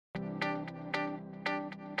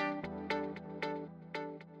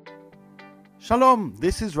Shalom,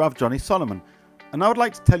 this is Rav Johnny Solomon, and I would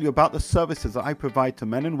like to tell you about the services that I provide to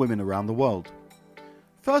men and women around the world.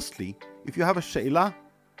 Firstly, if you have a she'ilah,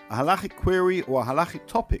 a halachic query or a halachic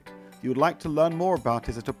topic you would like to learn more about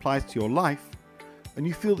as it applies to your life, and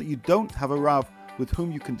you feel that you don't have a Rav with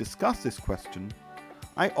whom you can discuss this question,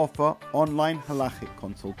 I offer online halachic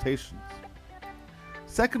consultations.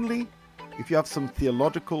 Secondly, if you have some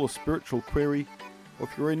theological or spiritual query, or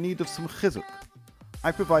if you're in need of some chizuk,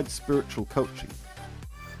 I provide spiritual coaching.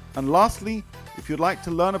 And lastly, if you'd like to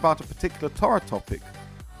learn about a particular Torah topic,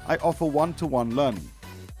 I offer one-to-one learning.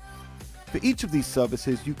 For each of these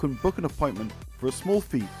services, you can book an appointment for a small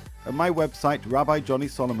fee at my website,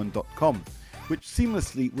 rabbijohnnysolomon.com, which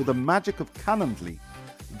seamlessly, with the magic of Calendly,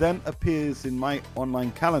 then appears in my online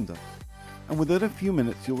calendar. And within a few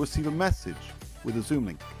minutes, you'll receive a message with a Zoom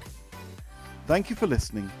link. Thank you for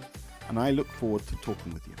listening, and I look forward to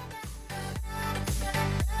talking with you.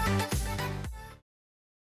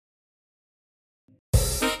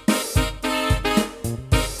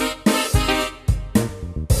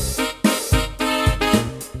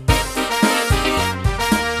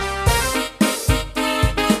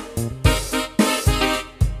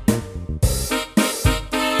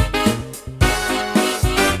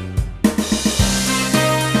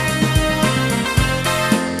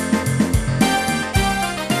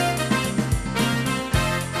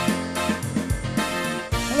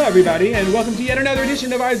 Hello, everybody, and welcome to yet another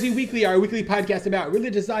edition of RZ Weekly, our weekly podcast about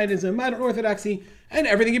religious Zionism, modern orthodoxy, and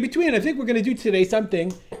everything in between. I think we're going to do today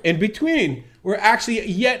something in between. We're actually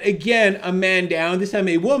yet again a man down, this time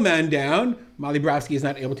a woman down. Molly Browski is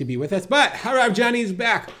not able to be with us, but Harav Johnny is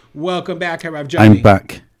back. Welcome back, Harav Johnny. I'm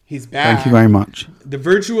back. He's back. Thank you very much. The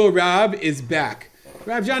virtual Rav is back.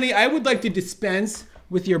 Rav Johnny, I would like to dispense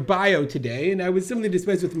with your bio today, and I would simply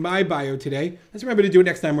dispense with my bio today. Let's remember to do it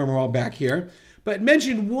next time when we're all back here. But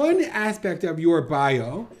mention one aspect of your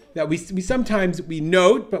bio that we sometimes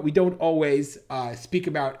note, but we don't always speak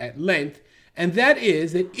about at length, and that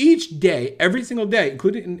is that each day, every single day,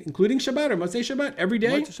 including Shabbat or Motzei Shabbat, every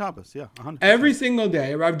day, Shabbos, yeah, 100%. Every single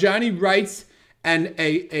day, Rav Johnny writes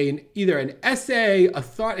either an essay, a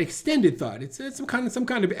thought, extended thought. It's some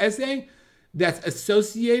kind of essay that's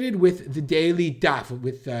associated with the daily daf,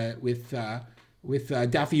 with Daf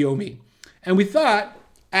Yomi, and we thought,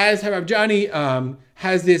 as Harav Johnny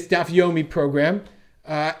has this Daf Yomi program,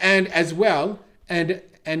 and as well, and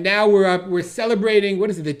now we're celebrating, what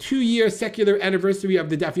is it, the 2-year secular anniversary of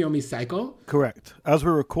the Daf Yomi cycle? Correct. As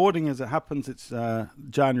we're recording, as it happens, it's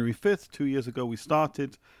January 5th. 2 years ago we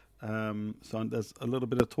started. So there's a little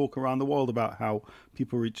bit of talk around the world about how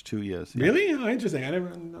people reach 2 years. Yeah. Really? Oh, interesting.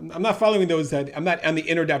 I'm not following those. I'm not on the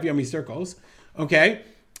inner Daf Yomi circles. Okay.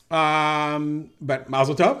 But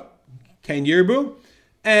Mazel Tov, Ken Yirbu.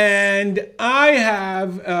 And I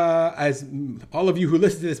have, as all of you who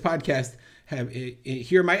listen to this podcast have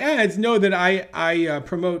hear my ads, know that I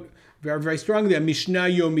promote very, very strongly a Mishnah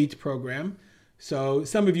Yomit program. So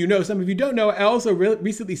some of you know, some of you don't know. I also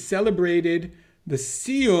recently celebrated the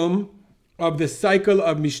siyum of the cycle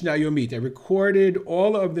of Mishnah Yomit. I recorded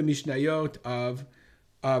all of the Mishnayot of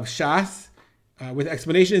Shas with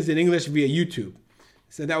explanations in English via YouTube.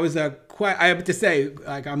 So that was I have to say,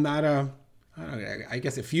 like, I'm not I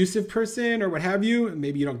guess effusive person or what have you.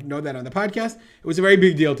 Maybe you don't know that on the podcast. It was a very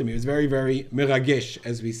big deal to me. It was very, very miragesh,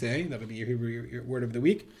 as we say. That'll be your Hebrew word of the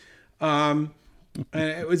week. And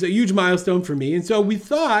it was a huge milestone for me. And so we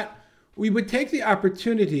thought we would take the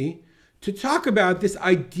opportunity to talk about this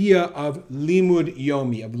idea of limud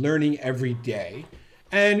yomi, of learning every day.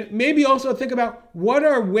 And maybe also think about what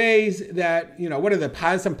are ways that, what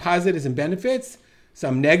are some positives and benefits,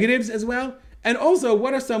 some negatives as well. And also,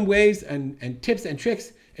 what are some ways and tips and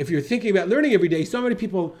tricks if you're thinking about learning every day? So many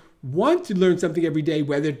people want to learn something every day,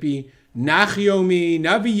 whether it be Nach Yomi,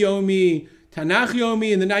 Navi Yomi, Tanakh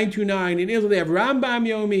Yomi in the 929. In Israel, they have Rambam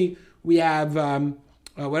Yomi. We have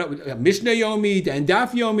Mishnah Yomi and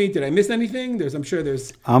Daf Yomi. Did I miss anything? I'm sure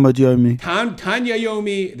there's Amud Yomi. Tanya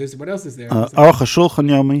Yomi. What else is there? Aruch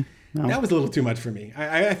HaShulchan Yomi. No. That was a little too much for me.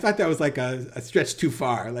 I thought that was like a stretch too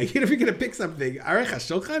far. Like, if you're going to pick something, Aruch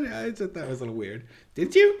HaShulchan, I thought that was a little weird.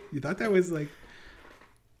 Didn't you? You thought that was like...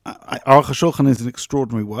 Aruch HaShulchan is an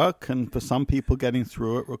extraordinary work, and for some people, getting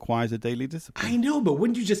through it requires a daily discipline. I know, but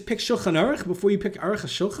wouldn't you just pick Shulchan Aruch before you pick Aruch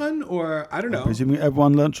HaShulchan? Or, I don't know. Presumably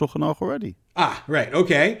everyone learned Shulchan Aruch already. Ah, right.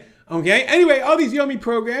 Okay. Anyway, all these Yomi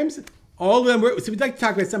programs, all of them, so we'd like to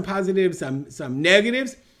talk about some positives, some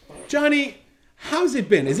negatives. Johnny, how's it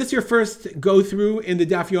been? Is this your first go through in the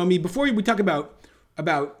Daf Yomi? Before we talk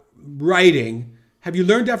about writing, have you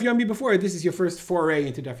learned Daf Yomi before, or this is your first foray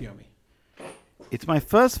into Daf Yomi? It's my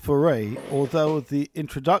first foray, although the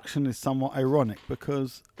introduction is somewhat ironic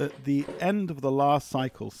because at the end of the last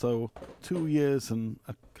cycle, so 2 years and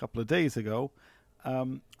a couple of days ago,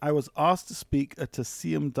 I was asked to speak at a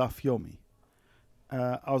Siyum Daf Yomi.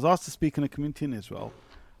 I was asked to speak in a community in Israel,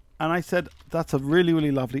 and I said, that's a really,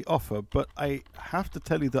 really lovely offer, but I have to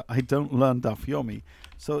tell you that I don't learn Daf Yomi,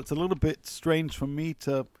 so it's a little bit strange for me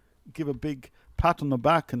to give a big pat on the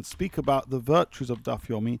back and speak about the virtues of Daf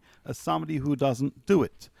Yomi as somebody who doesn't do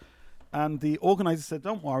it. And the organizer said,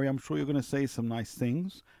 don't worry, I'm sure you're going to say some nice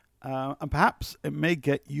things, and perhaps it may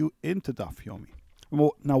get you into Daf Yomi.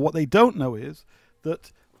 Well, now, what they don't know is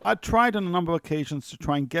that I tried on a number of occasions to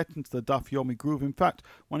try and get into the Daf Yomi groove. In fact,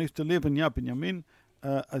 when I used to live in Yad Binyamin,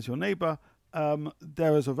 as your neighbor,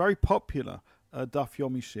 there is a very popular Daf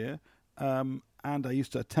Yomi shir, and I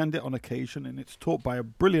used to attend it on occasion, and it's taught by a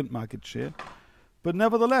brilliant Maggid shir. But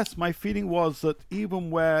nevertheless, my feeling was that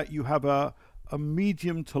even where you have a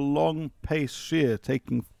medium to long pace shir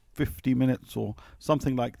taking 50 minutes or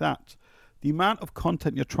something like that, the amount of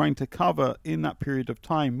content you're trying to cover in that period of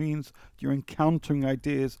time means you're encountering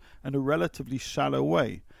ideas in a relatively shallow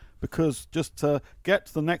way. Because just to get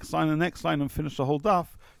to the next line and finish the whole daf,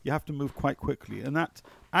 you have to move quite quickly. And that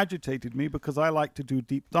agitated me because I like to do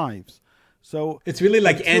deep dives. So it's really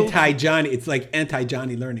like anti-Johnny. It's like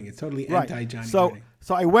anti-Johnny learning. It's totally anti-Johnny learning.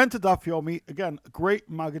 So I went to Daf Yomi, again, a great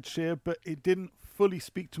Maggid shir, but it didn't fully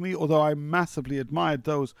speak to me, although I massively admired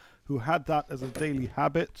those who had that as a daily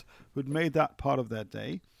habit, who'd made that part of their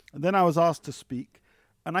day. And then I was asked to speak,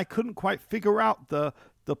 and I couldn't quite figure out the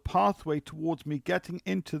pathway towards me getting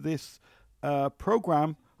into this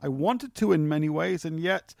program. I wanted to in many ways, and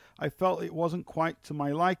yet I felt it wasn't quite to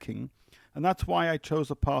my liking. And that's why I chose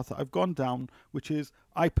a path that I've gone down, which is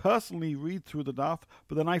I personally read through the daf,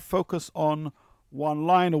 but then I focus on one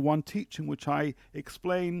line or one teaching, which I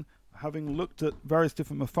explain, having looked at various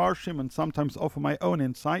different mafarshim and sometimes offer my own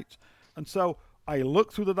insight. And so I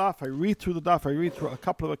look through the daf, I read through the daf, I read through a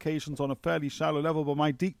couple of occasions on a fairly shallow level, but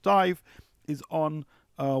my deep dive is on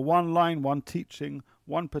one line, one teaching,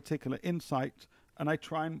 one particular insight, and I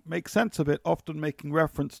try and make sense of it, often making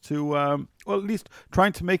reference to, or at least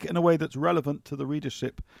trying to make it in a way that's relevant to the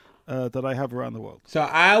readership that I have around the world. So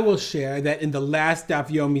I will share that in the last Daf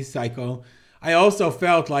Yomi cycle, I also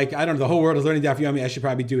felt like, I don't know, the whole world is learning Daf Yomi, I should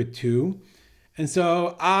probably do it too. And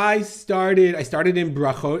so I started in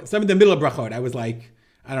Brachot, some in the middle of Brachot. I was like,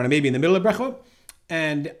 I don't know, maybe in the middle of Brachot.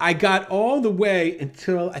 And I got all the way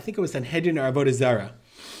until, I think it was Sanhedrin or Avodah Zarah.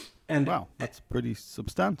 And wow, that's pretty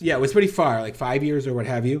substantial. Yeah, it was pretty far, like 5 years or what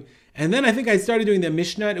have you. And then I think I started doing the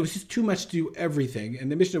Mishnah, and it was just too much to do everything. And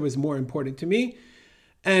the Mishnah was more important to me.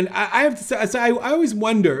 And I have to say, so I always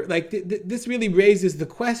wonder, like, this really raises the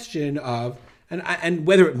question of, and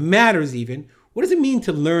whether it matters even, what does it mean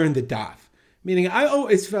to learn the daf? Meaning, I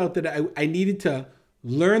always felt that I needed to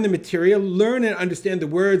learn the material, learn and understand the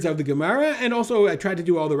words of the Gemara, and also I tried to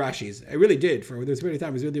do all the Rashis. I really did. For this period of time,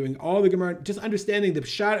 I was really doing all the Gemara, just understanding the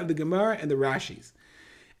pshat of the Gemara and the Rashis.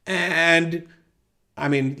 And, I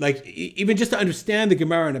mean, like, even just to understand the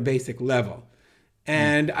Gemara on a basic level.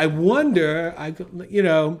 And I wonder, I guess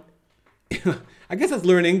that's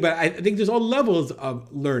learning, but I think there's all levels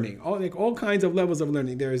of learning, all kinds of levels of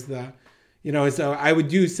learning. There's the, so I would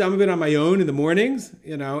do some of it on my own in the mornings,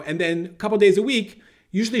 and then a couple days a week,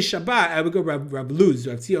 usually Shabbat, I would go Rav Luz,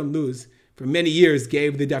 Rav Tzion Luz, for many years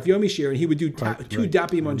gave the Daf Yomi shir, and he would do two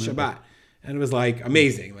dapim on Shabbat. And it was like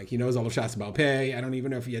amazing. Like he knows all of Shas Baal Peh. I don't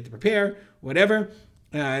even know if he had to prepare, whatever.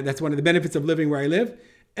 That's one of the benefits of living where I live.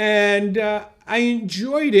 And I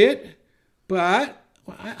enjoyed it, but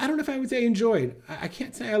I don't know if I would say enjoyed. I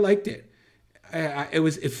can't say I liked it.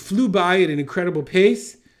 It flew by at an incredible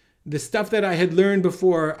pace. The stuff that I had learned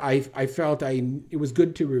before, I felt it was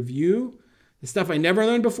good to review. The stuff I never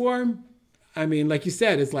learned before, I mean, like you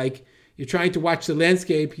said, it's like you're trying to watch the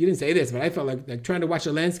landscape. You didn't say this, but I felt like trying to watch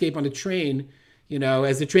the landscape on a train,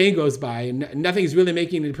 as the train goes by, and nothing's really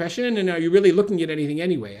making an impression, and are you really looking at anything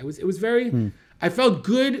anyway? It was very, I felt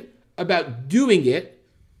good about doing it,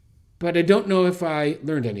 but I don't know if I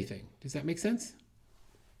learned anything. Does that make sense?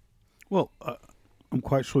 Well, I'm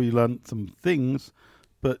quite sure you learned some things,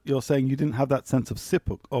 but you're saying you didn't have that sense of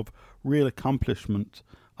sipuk, of real accomplishment,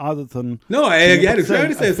 other than... No, I had to try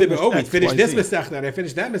to say sipuk. Oh, we finished this Masechta, I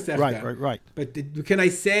finished that Masechta. Right. But can I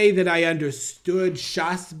say that I understood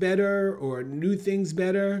Shas better or knew things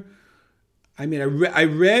better? I mean, I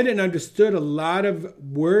read and understood a lot of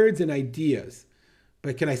words and ideas,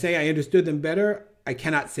 but can I say I understood them better? I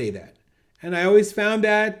cannot say that. And I always found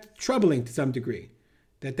that troubling to some degree.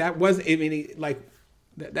 That was, I mean, like...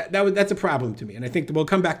 That's a problem to me. And I think we'll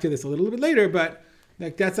come back to this a little bit later, but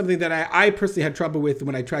Like that's something that I personally had trouble with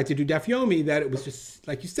when I tried to do Daf Yomi, that it was just,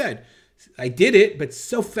 like you said, I did it, but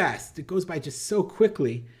so fast. It goes by just so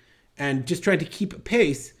quickly. And just trying to keep a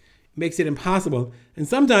pace makes it impossible. And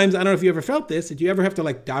sometimes, I don't know if you ever felt this, do you ever have to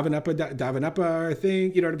like daven up a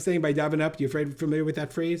thing? You know what I'm saying by daven up? Are you familiar with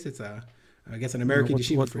that phrase? It's I guess an American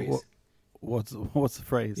yeshiva phrase. What's the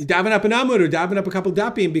phrase? You daven up an amud or daven up a couple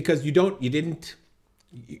dapim because you don't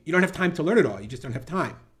have time to learn it all. You just don't have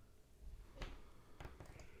time.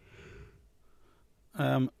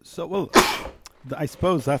 I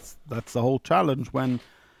suppose that's the whole challenge when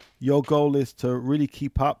your goal is to really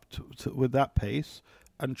keep up with that pace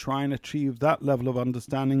and try and achieve that level of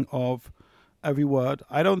understanding of every word.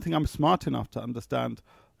 I don't think I'm smart enough to understand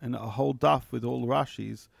in a whole daf with all the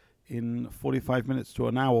Rashis in 45 minutes to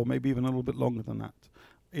an hour, maybe even a little bit longer than that.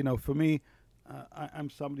 You know, for me,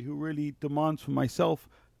 I'm somebody who really demands from myself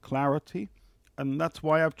clarity, and that's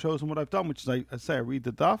why I've chosen what I've done, which is I read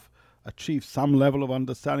the daf, achieve some level of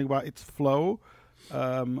understanding about its flow,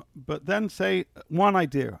 but then say one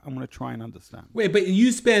idea I'm going to try and understand. Wait, but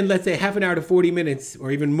you spend, let's say, half an hour to 40 minutes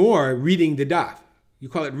or even more reading the daf. You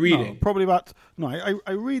call it reading.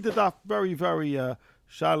 I read the daf very, very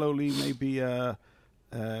shallowly, maybe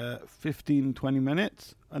 15, 20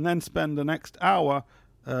 minutes, and then spend the next hour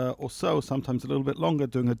or so, sometimes a little bit longer,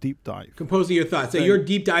 doing a deep dive. Composing your thoughts. So your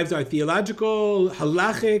deep dives are theological,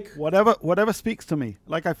 halachic? Whatever speaks to me.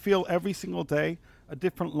 Like I feel every single day, a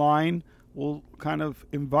different line will kind of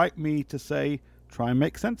invite me to say, try and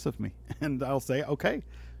make sense of me. And I'll say, okay.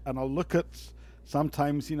 And I'll look at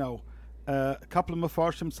sometimes, a couple of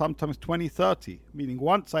Mefarshim, sometimes 20, 30. Meaning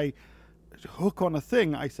once I hook on a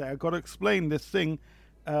thing, I say, I've got to explain this thing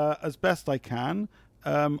as best I can.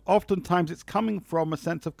 Oftentimes it's coming from a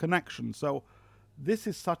sense of connection. So this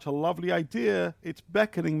is such a lovely idea. It's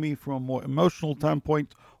beckoning me from a more emotional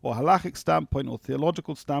standpoint or halachic standpoint or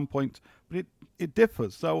theological standpoint, but it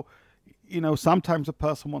differs. So, sometimes a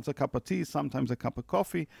person wants a cup of tea, sometimes a cup of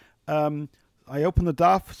coffee. I open the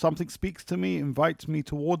daf, something speaks to me, invites me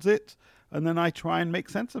towards it, and then I try and make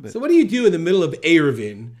sense of it. So what do you do in the middle of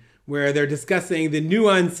Eruvin, where they're discussing the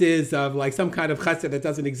nuances of like some kind of chesed that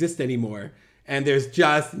doesn't exist anymore, and there's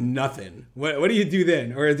just nothing? What do you do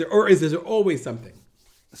then? Or is there always something?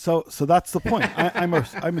 So that's the point. I'm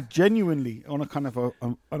a genuinely on a kind of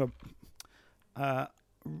a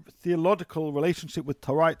theological relationship with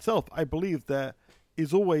Torah itself. I believe there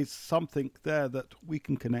is always something there that we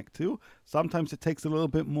can connect to. Sometimes it takes a little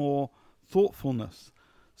bit more thoughtfulness.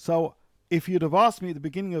 So if you'd have asked me at the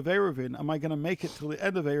beginning of Eruvin, am I going to make it till the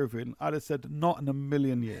end of Eruvin? I'd have said, not in a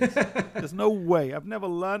million years. There's no way. I've never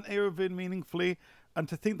learned Eruvin meaningfully. And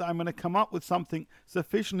to think that I'm going to come up with something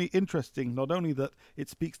sufficiently interesting, not only that it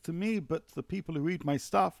speaks to me, but to the people who read my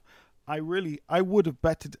stuff, I would have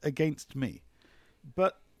betted against me.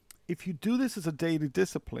 But if you do this as a daily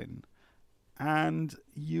discipline and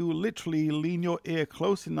you literally lean your ear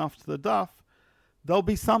close enough to the daf, there'll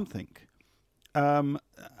be something.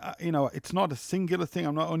 It's not a singular thing.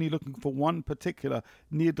 I'm not only looking for one particular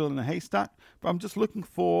needle in a haystack, but I'm just looking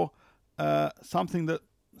for something that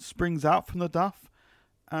springs out from the daf,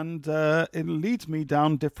 and it leads me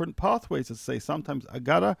down different pathways. As I say, sometimes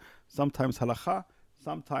agada, sometimes halacha,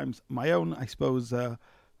 sometimes my own, I suppose,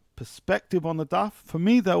 perspective on the daf. For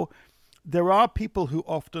me, though, there are people who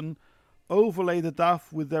often overlay the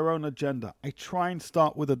daf with their own agenda. I try and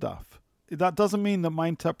start with a daf. That doesn't mean that my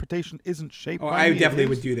interpretation isn't shaped by me. I definitely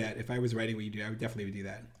would do that. If I was writing what you do, I would definitely do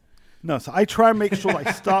that. No, so I try and make sure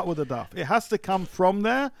I start with a daf. It has to come from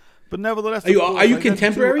there, but nevertheless... Are you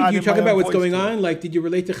contemporary? Do you talk about what's going on? Like, did you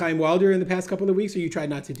relate to Chaim Wilder in the past couple of weeks, or you tried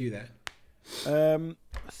not to do that?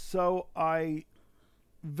 So I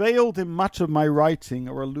veiled in much of my writing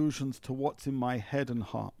are allusions to what's in my head and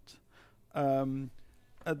heart.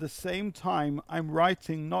 At the same time, I'm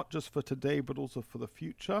writing not just for today, but also for the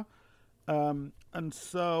future. And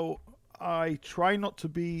so I try not to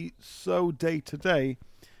be so day-to-day.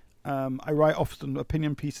 I write often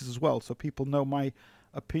opinion pieces as well, so people know my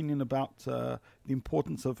opinion about the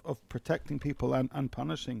importance of protecting people and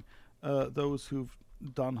punishing those who've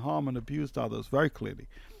done harm and abused others very clearly.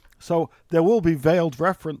 So there will be veiled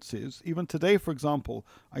references. Even today, for example,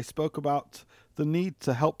 I spoke about the need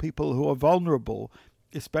to help people who are vulnerable,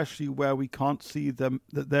 especially where we can't see them,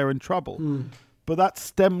 that they're in trouble. But that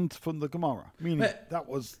stemmed from the Gemara, meaning that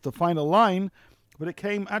was the final line, but it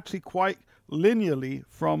came actually quite linearly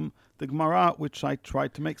from the Gemara, which I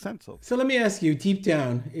tried to make sense of. So let me ask you, deep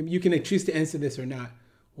down, you can choose to answer this or not.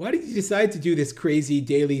 Why did you decide to do this crazy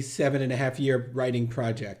daily 7.5-year writing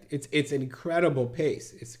project? It's an incredible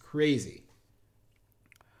pace. It's crazy.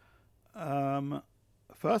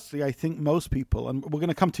 Firstly, I think most people, and we're going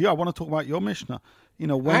to come to you. I want to talk about your Mishnah.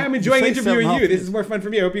 I'm enjoying interviewing you. This is more fun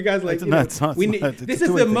for me. I hope you guys like. This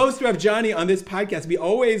is the most Rav Johnny on this podcast. We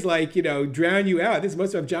always drown you out. This is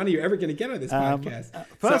most Rav Johnny you're ever going to get on this podcast.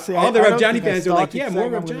 Firstly, all the Rav Johnny fans are like, more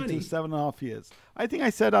Rav Johnny. 7.5 years. I think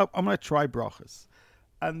I said I'm going to try brachas,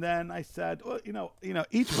 and then I said, well,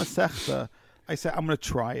 each masechta. I said I'm going to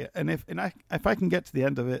try it, and if I can get to the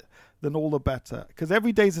end of it, then all the better. Because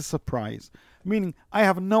every day is a surprise. Meaning, I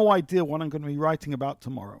have no idea what I'm going to be writing about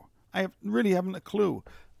tomorrow. I really haven't a clue.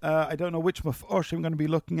 I don't know which mafosh I'm going to be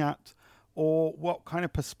looking at, or what kind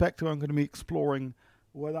of perspective I'm going to be exploring.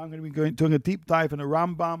 Whether I'm going to be doing a deep dive in a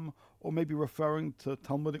Rambam, or maybe referring to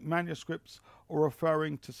Talmudic manuscripts, or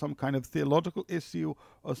referring to some kind of theological issue,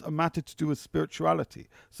 or a matter to do with spirituality.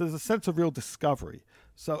 So there's a sense of real discovery.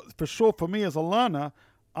 So for sure, for me as a learner,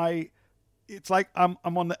 it's like I'm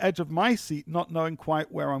on the edge of my seat, not knowing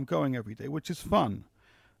quite where I'm going every day, which is fun.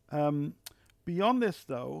 Beyond this,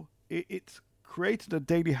 though, it's created a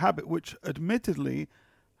daily habit which admittedly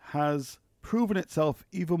has proven itself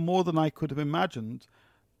even more than I could have imagined,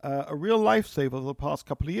 a real lifesaver over the past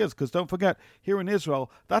couple of years. Because don't forget, here in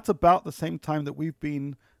Israel, that's about the same time that we've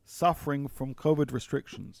been suffering from COVID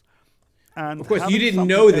restrictions. And of course, you didn't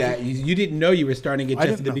know that. You didn't know you were starting it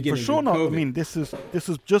just at the beginning. For sure not. COVID. I mean, this is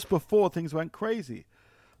just before things went crazy.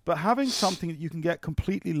 But having something that you can get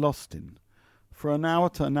completely lost in for an hour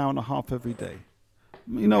to an hour and a half every day,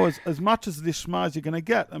 as much as lishma as you're going to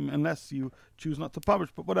get, unless you choose not to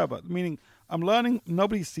publish, but whatever. Meaning, I'm learning.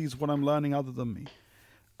 Nobody sees what I'm learning other than me.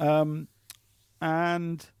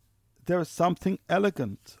 And there is something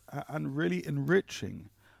elegant and really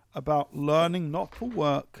enriching about learning not for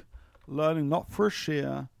work, learning not for a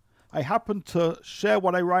share. I happen to share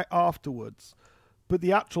what I write afterwards, but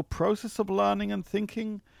the actual process of learning and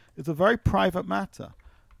thinking is a very private matter.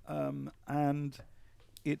 And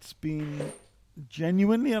it's been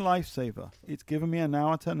genuinely a lifesaver. It's given me an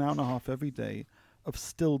hour to an hour and a half every day of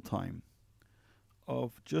still time,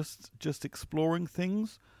 of just exploring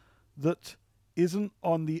things that isn't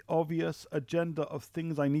on the obvious agenda of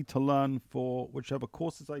things I need to learn for whichever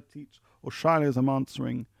courses I teach or shilas I'm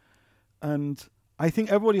answering. And I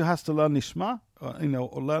think everybody has to learn Nishma,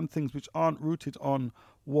 or learn things which aren't rooted on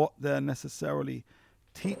what they're necessarily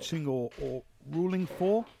teaching or ruling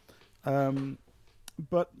for.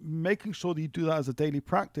 But making sure that you do that as a daily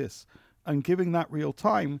practice and giving that real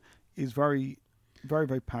time is very, very,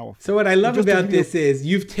 very powerful. So what I love about this is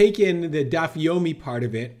you've taken the Daf Yomi part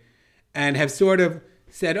of it and have sort of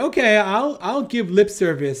said, okay, I'll give lip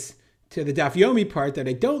service to the Daf Yomi part that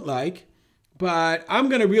I don't like, but I'm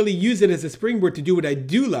going to really use it as a springboard to do what I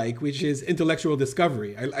do like, which is intellectual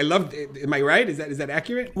discovery. I love it. Am I right? Is that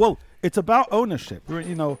accurate? Well, it's about ownership. You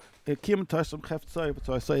got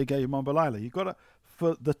to,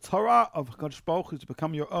 for the Torah of HaKadosh Baruch Hu to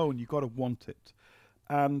become your own, you got to want it.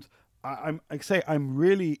 And I'm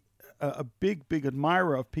really a big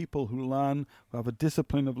admirer of people who learn, who have a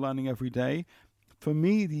discipline of learning every day. For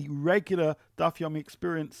me, the regular Daf Yomi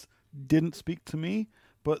experience didn't speak to me,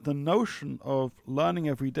 but the notion of learning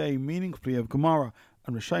every day meaningfully of Gemara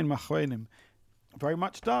and Rishayin Machronim very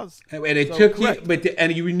much does. And it took correct.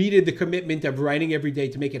 And you needed the commitment of writing every day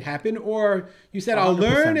to make it happen, or you said, 100%. I'll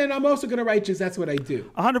learn and I'm also going to write just that's what I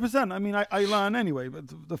do. 100%. I mean, I learn anyway, but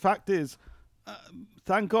the fact is,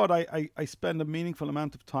 thank God I spend a meaningful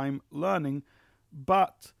amount of time learning,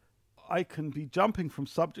 but I can be jumping from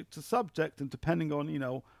subject to subject and depending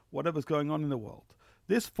on, whatever's going on in the world.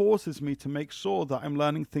 This forces me to make sure that I'm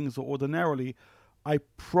learning things that ordinarily I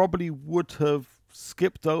probably would have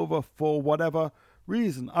skipped over for whatever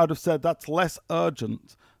reason. I'd have said that's less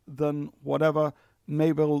urgent than whatever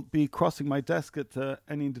may well be crossing my desk at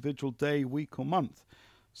any individual day, week, or month.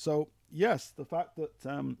 So, yes, the fact that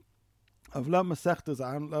I've learned Masechtas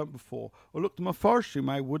I haven't learned before, or looked at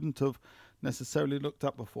Mefarshim I wouldn't have necessarily looked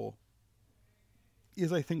up before,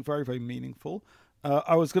 is, I think, very, very meaningful.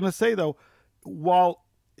 I was going to say, though, while,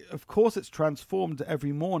 of course, it's transformed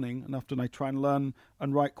every morning, and often I try and learn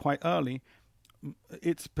and write quite early,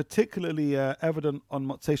 it's particularly evident on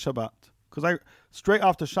Motzei Shabbat. Because straight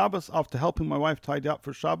after Shabbos, after helping my wife tidy up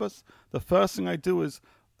for Shabbos, the first thing I do is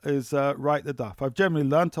write the daf. I've generally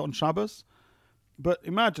learned it on Shabbos, but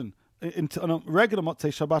imagine, on a regular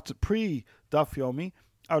Motzei Shabbat pre-Daf Yomi,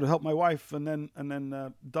 I would have helped my wife and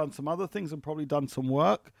then done some other things and probably done some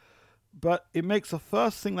work. But it makes the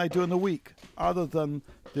first thing I do in the week, other than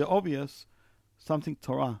the obvious, something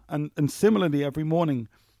Torah. And similarly every morning.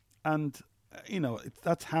 And,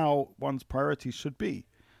 that's how one's priorities should be.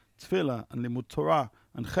 Tefillah and Limud Torah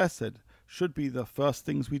and Chesed should be the first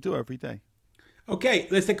things we do every day. Okay,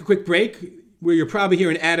 let's take a quick break. where you'll probably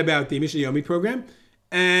hear an ad about the Mishnah Yomi program.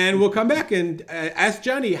 And we'll come back and ask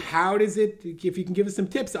Johnny, how does it, if you can give us some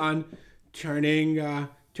tips on turning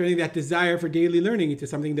that desire for daily learning into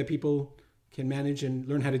something that people can manage and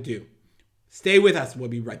learn how to do. Stay with us. We'll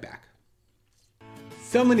be right back.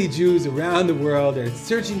 So many Jews around the world are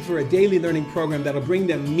searching for a daily learning program that'll bring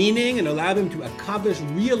them meaning and allow them to accomplish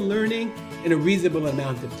real learning in a reasonable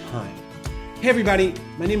amount of time. Hey everybody,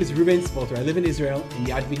 my name is Ruben Spolter. I live in Israel in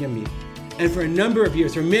Yad Binyamin. And for a number of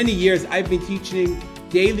years, for many years, I've been teaching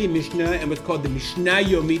daily Mishnah and what's called the Mishnah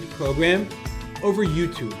Yomit program over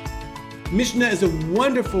YouTube. Mishnah is a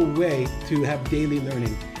wonderful way to have daily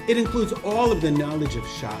learning. It includes all of the knowledge of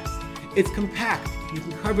Shas. It's compact. You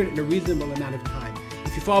can cover it in a reasonable amount of time.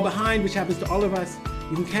 If you fall behind, which happens to all of us,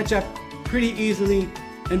 you can catch up pretty easily.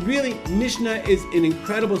 And really, Mishnah is an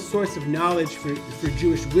incredible source of knowledge for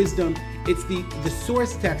Jewish wisdom. It's the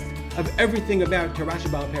source text of everything about Torah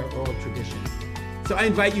Shebaal Peh oral traditions. So I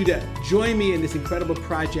invite you to join me in this incredible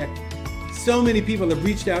project. So many people have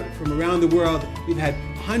reached out from around the world. We've had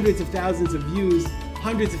hundreds of thousands of views,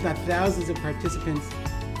 hundreds if not thousands of participants.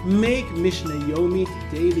 Make Mishnah Yomi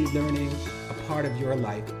daily learning a part of your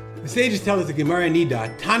life. The sages tell us the Gemara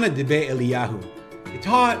Nida, Tana Debe Eliyahu. It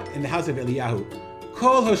taught in the house of Eliyahu.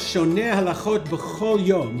 Kol hoshoneh halachot b'chol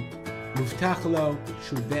yom, muftach lo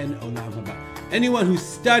shu ben olam haba. Anyone who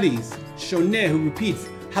studies shoneh, who repeats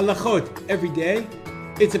halachot every day,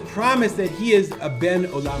 it's a promise that he is a ben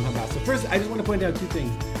olam haba. So first, I just want to point out two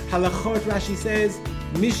things. Halachot, Rashi says,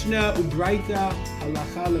 Mishnah ubraita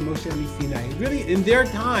halacha leMoshe miSinai. Really, in their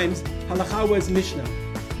times, halacha was Mishnah.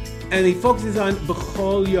 And he focuses on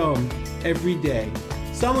b'chol yom, every day.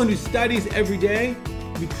 Someone who studies every day,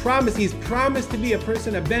 he's promised to be a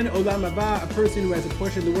person, a ben olam haba, a person who has a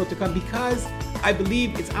portion of the world to come, because I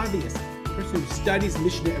believe it's obvious. A person who studies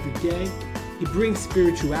Mishnah every day, he brings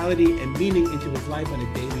spirituality and meaning into his life on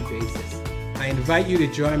a daily basis. I invite you to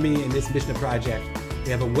join me in this Mishnah project.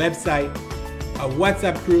 We have a website, a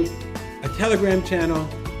WhatsApp group, a Telegram channel.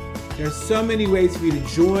 There are so many ways for you to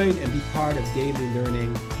join and be part of daily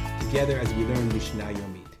learning together as we learn Mishnah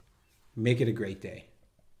Yomit. Make it a great day.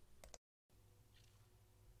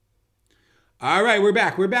 All right, we're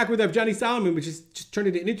back. We're back with Rav Johnny Solomon, which is just turned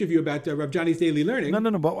into an interview about Rav Johnny's daily learning.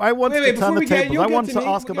 No, but I want to turn the tables. I want to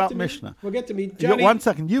ask about Mishnah. We'll get to me. Johnny. 1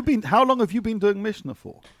 second. How long have you been doing Mishnah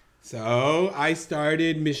for? So I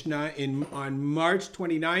started Mishnah on March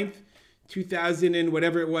 29th, 2000 and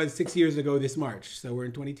whatever it was, 6 years ago this March. So we're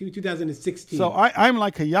in 2016. So I'm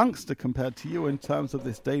like a youngster compared to you in terms of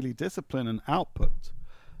this daily discipline and output.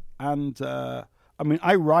 And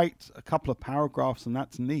I write a couple of paragraphs and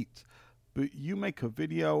that's neat. But you make a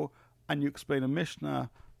video and you explain a Mishnah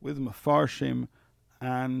with Mefarshim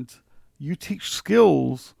and you teach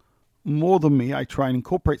skills more than me. I try and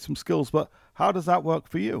incorporate some skills, but how does that work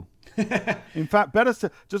for you? In fact,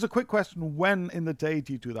 just a quick question, when in the day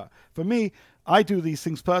do you do that? For me, I do these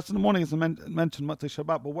things first in the morning, as I mentioned, Motzei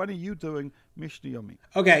Shabbat, but when are you doing Mishnah Yomi?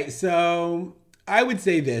 Okay, so I would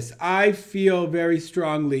say this. I feel very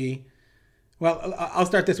strongly. Well, I'll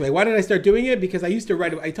start this way. Why did I start doing it? Because I used to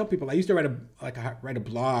write. I tell people I used to write a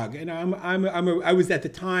blog, and I was at the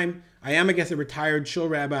time. I am, I guess, a retired shul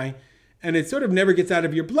rabbi, and it sort of never gets out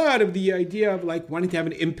of your blood of the idea of like wanting to have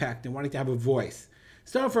an impact and wanting to have a voice.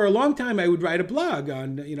 So for a long time, I would write a blog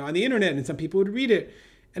on the internet, and some people would read it,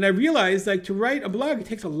 and I realized like to write a blog, it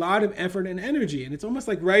takes a lot of effort and energy, and it's almost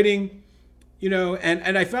like writing.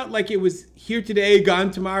 And I felt like it was here today,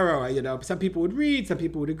 gone tomorrow. Some people would read, some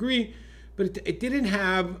people would agree. But it didn't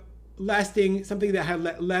have something that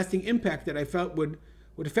had lasting impact that I felt would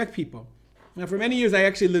affect people. Now, for many years, I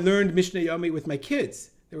actually learned Mishnah Yomi with my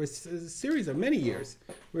kids. There was a series of many years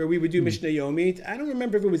where we would do Mishnah Yomi. I don't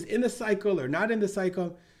remember if it was in the cycle or not in the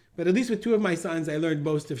cycle, but at least with two of my sons, I learned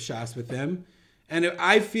most of Shas with them. And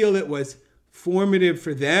I feel it was formative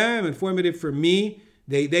for them and formative for me.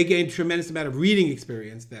 They gained a tremendous amount of reading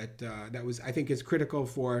experience that was, I think, is critical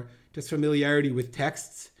for just familiarity with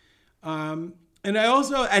texts. And I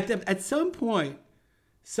also, at some point,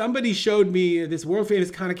 somebody showed me this world famous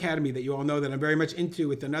Khan Academy that you all know that I'm very much into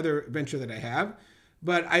with another venture that I have.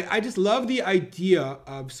 But I just love the idea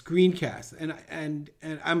of screencasts, and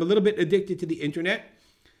I'm a little bit addicted to the internet.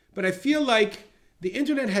 But I feel like the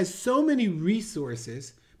internet has so many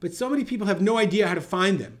resources, but so many people have no idea how to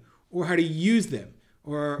find them or how to use them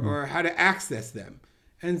or how to access them.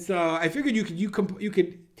 And so I figured you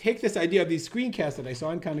could take this idea of these screencasts that I saw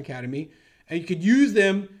in Khan Academy, and you could use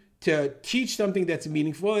them to teach something that's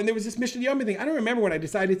meaningful. And there was this Mishnah Yomi thing. I don't remember when I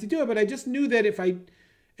decided to do it, but I just knew that if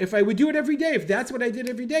I would do it every day, if that's what I did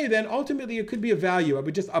every day, then ultimately it could be of value. I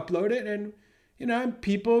would just upload it and,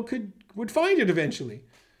 people would find it eventually.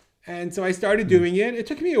 And so I started doing it. It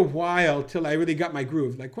took me a while till I really got my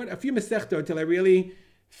groove, like a few Masechtot till I really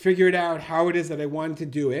figured out how it is that I wanted to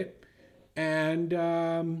do it. And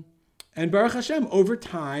Baruch Hashem, over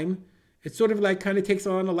time, it sort of like kind of takes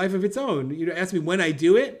on a life of its own. Ask me when I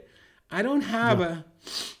do it. I don't have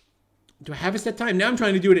do I have a set time? Now I'm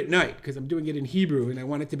trying to do it at night because I'm doing it in Hebrew and I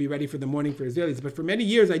want it to be ready for the morning for Israelis. But for many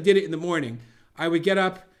years, I did it in the morning. I would get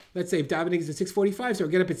up, let's say if davening is at 6:45, so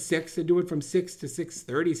I'd get up at 6 and do it from 6 to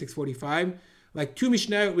 6:30, 6:45. Like 2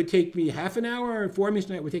 Mishnah would take me half an hour, 4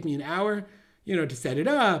 Mishnah would take me an hour, to set it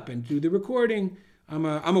up and do the recording. I'm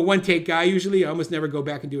a one-take guy usually. I almost never go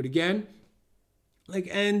back and do it again.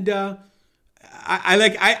 I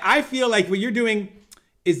feel like what you're doing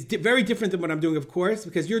is very different than what I'm doing, of course,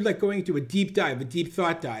 because you're like going into a deep dive, a deep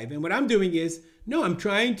thought dive. And what I'm doing is, I'm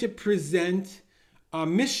trying to present a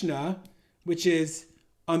Mishnah, which is,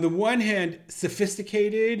 on the one hand,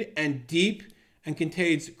 sophisticated and deep and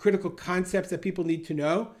contains critical concepts that people need to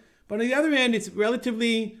know. But on the other hand, it's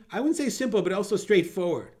relatively, I wouldn't say simple, but also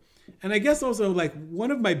straightforward. And I guess also like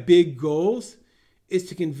one of my big goals is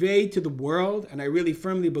to convey to the world, and I really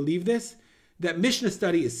firmly believe this, that Mishnah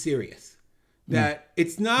study is serious. That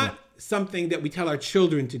it's not something that we tell our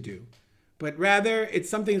children to do, but rather it's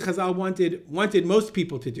something Chazal wanted most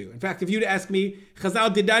people to do. In fact, if you'd ask me,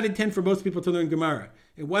 Chazal did not intend for most people to learn Gemara.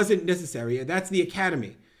 It wasn't necessary. That's the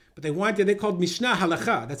academy. But they called Mishnah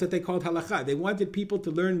Halacha. That's what they called Halacha. They wanted people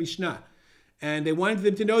to learn Mishnah. And they wanted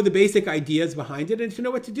them to know the basic ideas behind it and to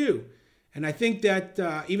know what to do. And I think that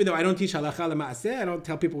even though I don't teach Halacha L'Maaseh, I don't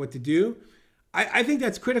tell people what to do, I think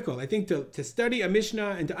that's critical. I think to study a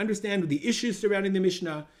Mishnah and to understand the issues surrounding the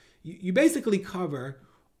Mishnah, you basically cover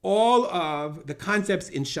all of the concepts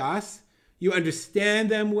in Shas. You understand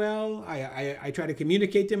them well. I try to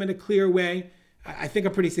communicate them in a clear way. I think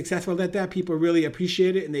I'm pretty successful at that. People really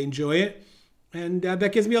appreciate it and they enjoy it. And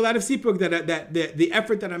that gives me a lot of sipuk that the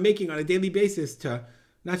effort that I'm making on a daily basis to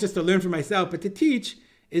not just to learn for myself, but to teach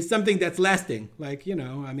is something that's lasting.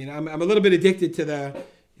 I'm a little bit addicted to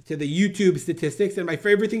the YouTube statistics, and my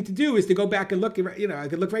favorite thing to do is to go back and look. I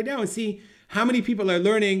could look right now and see how many people are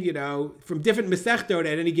learning, from different Masechtot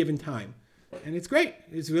at any given time, and it's great.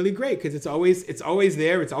 It's really great because it's always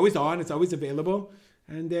there, it's always on, it's always available,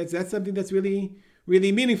 and that's something that's really,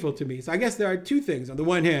 really meaningful to me. So I guess there are two things. On the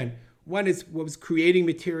one hand, one is what was creating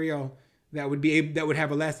material that would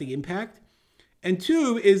have a lasting impact, and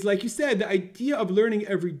two is, like you said, the idea of learning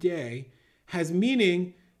every day has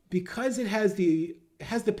meaning because it has the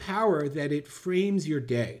power that it frames your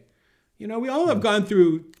day. We all have gone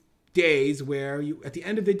through days where at the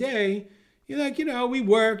end of the day, you're like, we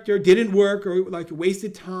worked or didn't work or like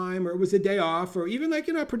wasted time or it was a day off or even like,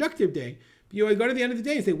 a productive day. But you go to the end of the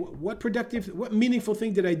day and say, what meaningful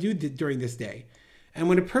thing did I do during this day? And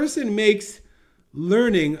when a person makes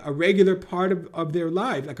learning a regular part of their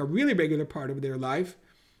life, like a really regular part of their life,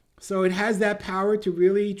 so it has that power to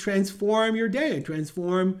really transform your day and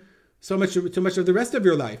transform so much of the rest of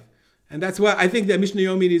your life. And that's why I think that Mishnah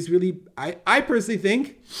Yomi is really, I personally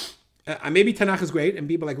think, maybe Tanakh is great and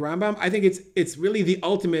people like Rambam, I think it's really the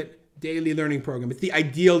ultimate daily learning program. It's the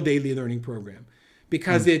ideal daily learning program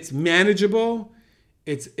because it's manageable,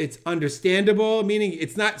 it's understandable, meaning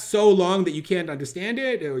it's not so long that you can't understand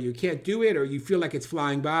it or you can't do it or you feel like it's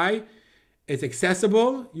flying by. It's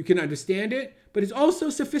accessible, you can understand it, but it's also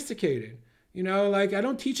sophisticated. I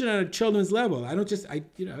don't teach it on a children's level.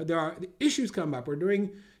 There are issues come up. We're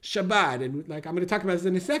doing Shabbat, and I'm going to talk about this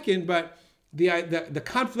in a second, but the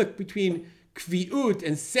conflict between kvi'ut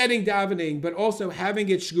and setting davening, but also having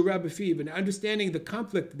it shgura b'fiv, and understanding the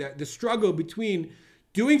conflict, the struggle between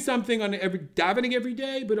doing something on davening every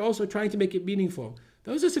day, but also trying to make it meaningful.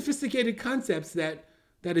 Those are sophisticated concepts that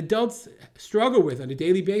adults struggle with on a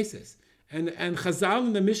daily basis. And Chazal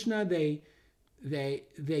and the Mishnah,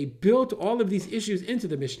 they built all of these issues into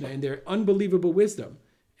the Mishnah and their unbelievable wisdom.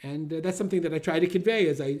 And that's something that I try to convey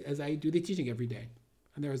as I do the teaching every day.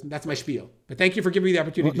 And that's my spiel. But thank you for giving me the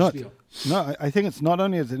opportunity to spiel. No, I think it's not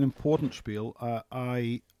only as an important spiel,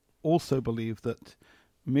 I also believe that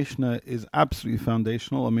Mishnah is absolutely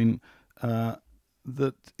foundational. I mean,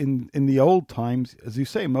 that in the old times, as you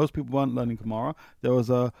say, most people weren't learning Gemara. There was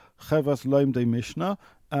a Chevas Loim de Mishnah,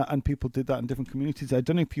 and people did that in different communities. I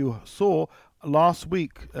don't know if you saw, last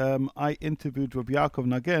week I interviewed Rabbi Yaakov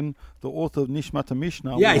Nagen, the author of Nishmat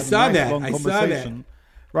Mishnah. Yeah, I saw that.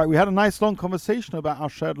 Right, we had a nice long conversation about our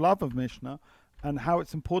shared love of Mishnah and how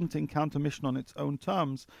it's important to encounter Mishnah on its own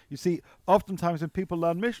terms. You see, oftentimes when people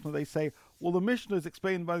learn Mishnah, they say, well, the Mishnah is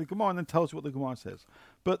explained by the Gemara and then tells you what the Gemara says.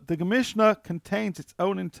 But the Mishnah contains its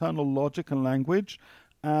own internal logic and language,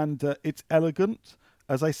 and it's elegant.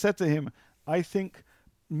 As I said to him, I think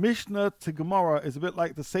Mishnah to Gemara is a bit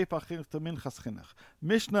like the Sefer Chinuch to Minchas Chinuch.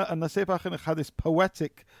 Mishnah and the Sefer Chinuch had this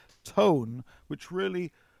poetic tone, which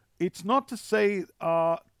really, it's not to say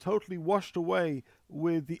are totally washed away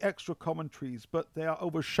with the extra commentaries, but they are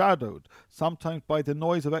overshadowed sometimes by the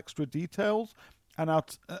noise of extra details.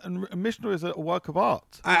 And Mishnah is a work of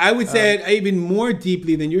art. I would say it even more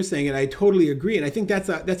deeply than you're saying it. I totally agree, and I think that's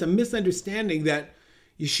a misunderstanding that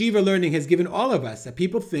yeshiva learning has given all of us. That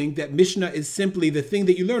people think that Mishnah is simply the thing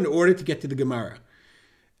that you learn in order to get to the Gemara,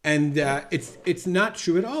 and it's not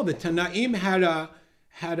true at all. The Tanaim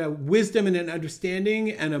had a wisdom and an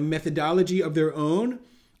understanding and a methodology of their own,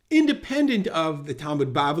 independent of the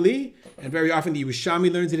Talmud Bavli, and very often the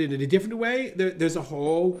Yerushalmi learns it in a different way. There's a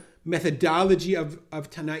whole methodology of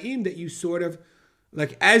Tanaim that you sort of,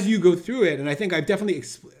 like, as you go through it, and I think I've definitely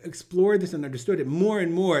explored this and understood it more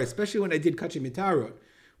and more, especially when I did Kachim Mitarot,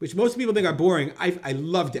 which most people think are boring. I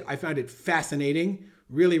loved it. I found it fascinating,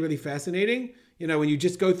 really, really fascinating. You know, when you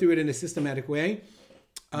just go through it in a systematic way.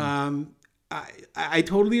 I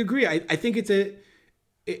totally agree. I think it's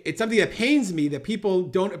something that pains me that people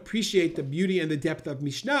don't appreciate the beauty and the depth of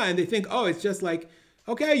Mishnah, and they think, oh, it's just like,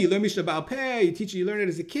 okay, you learn Mishnah Baal Peh, you learn it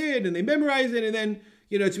as a kid, and they memorize it, and then,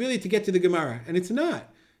 you know, it's really to get to the Gemara, and it's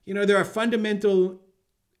not. You know, there are fundamental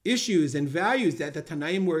issues and values that the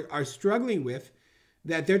Tanaim are struggling with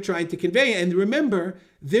that they're trying to convey. And remember,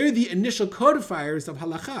 they're the initial codifiers of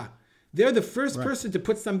halakha. They're the first person to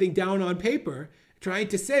put something down on paper, trying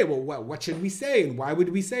to say, well, what should we say, and why would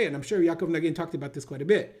we say it? And I'm sure Yaakov Nagin talked about this quite a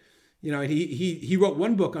bit. You know, and he wrote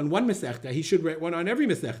one book on one Masechta. He should write one on every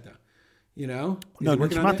Masechta. You know? No,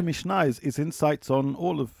 Nishmat Mishnah is insights on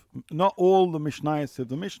not all the Mishnayos of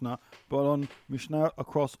the Mishnah, but on Mishnah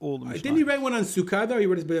across all the Mishnah. Didn't he write one on Sukkah, though? He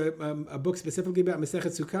wrote a book specifically about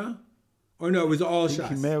Masechet Sukkah? Or no, it was all Shas.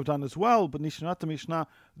 He may have done as well, but Nishnat Mishnah,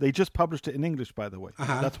 they just published it in English, by the way.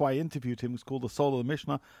 That's why I interviewed him. It's called The Soul of the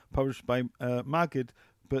Mishnah, published by Magid,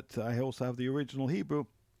 but I also have the original Hebrew.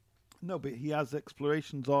 No, but he has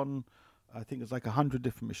explorations on, I think it's like 100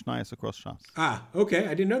 different Mishnayos across Shas. Okay.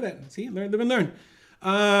 I didn't know that. See, live and learn.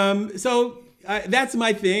 So that's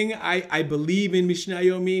my thing. I believe in Mishnah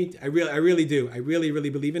Yomi. I really do. I really, really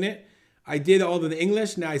believe in it. I did all of the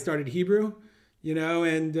English. Now I started Hebrew. You know,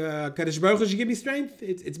 and Kadosh Baruch Hu should give me strength.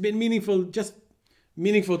 It's been meaningful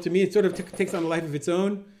to me. It sort of takes on a life of its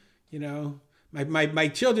own. You know, my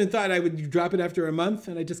children thought I would drop it after a month,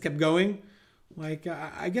 and I just kept going. Like,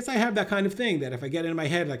 I guess I have that kind of thing that if I get in my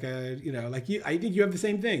head, like you, I think you have the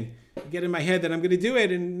same thing. I get in my head that I'm going to do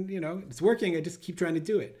it, and, you know, it's working. I just keep trying to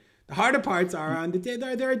do it. The harder parts are on the day.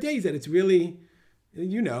 There are days that it's really,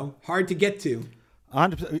 you know, hard to get to.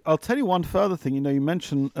 100%. I'll tell you one further thing. You know, you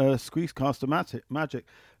mentioned Squeezecaster Matic,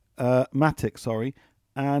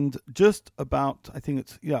 and just about, I think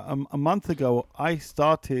it's a month ago, I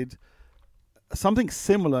started something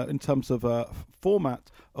similar in terms of a format,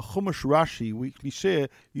 a Chumash Rashi weekly share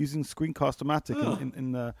using Screencaster Matic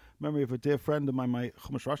in the memory of a dear friend of mine, my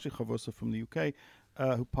Chumash Rashi Chavosa from the UK,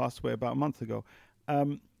 who passed away about a month ago.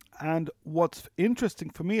 And what's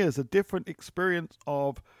interesting for me is a different experience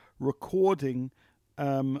of recording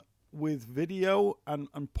with video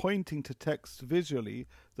and pointing to text visually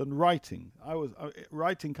than writing.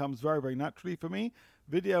 Writing comes very, very naturally for me.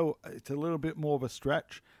 Video, it's a little bit more of a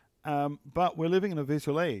stretch, but we're living in a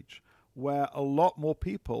visual age where a lot more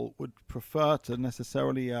people would prefer to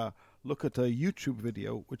necessarily look at a YouTube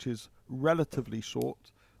video, which is relatively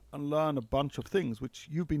short, and learn a bunch of things, which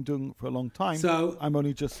you've been doing for a long time. So I'm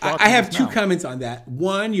only just starting. I have two comments on that.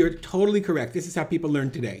 One, you're totally correct. This is how people learn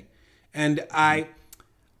today. And I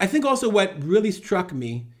think also what really struck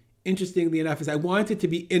me, interestingly enough, is I wanted to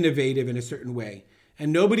be innovative in a certain way.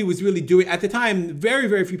 And nobody was really doing, at the time, very,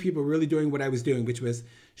 very few people were really doing what I was doing, which was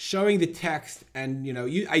showing the text. And, you know,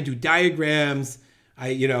 I do diagrams.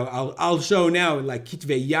 I'll show now like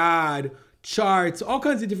kitvei yad, charts, all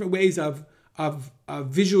kinds of different ways of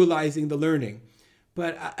visualizing the learning.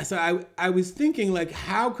 But so I was thinking, like,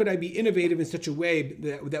 how could I be innovative in such a way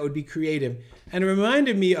that would be creative? And it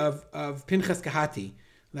reminded me of Pinchas Kahati.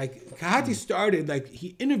 Like, Kahati started, like,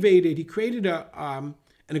 he innovated, he created an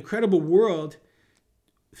incredible world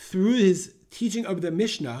through his teaching of the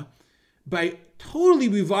Mishnah by totally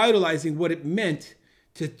revitalizing what it meant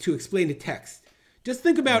to explain the text. Just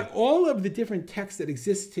think about all of the different texts that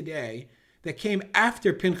exist today that came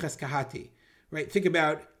after Pinchas Kahati. Right, think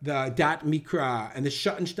about the Dat Mikra and the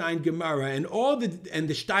Schottenstein Gemara and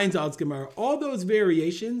the Steinsaltz Gemara. All those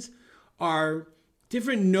variations are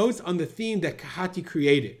different notes on the theme that Kahati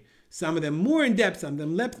created. Some of them more in depth, some of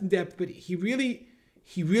them less in depth, but he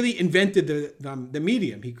he really invented the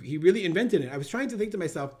medium. He really invented it. I was trying to think to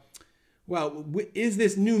myself, well, is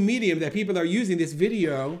this new medium that people are using, this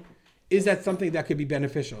video, is that something that could be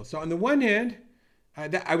beneficial? So on the one hand,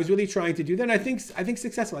 I was really trying to do that, and I think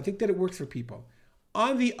successful. I think that it works for people.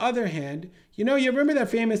 On the other hand, you remember that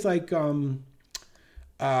famous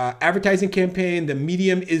advertising campaign, "The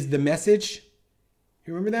medium is the message"?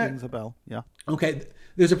 You remember that? Rings a bell, yeah. Okay,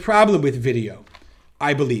 there's a problem with video,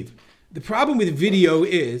 I believe. The problem with video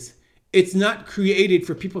is it's not created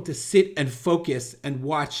for people to sit and focus and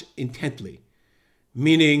watch intently.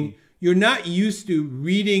 Meaning, you're not used to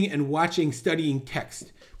reading and watching, studying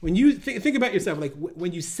text. When you think about yourself, like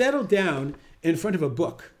when you settle down in front of a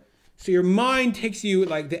book, so your mind takes you,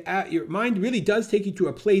 your mind really does take you to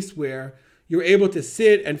a place where you're able to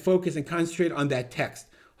sit and focus and concentrate on that text,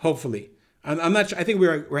 hopefully. I'm not sure. I think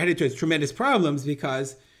we're headed towards tremendous problems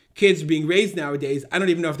because kids being raised nowadays, I don't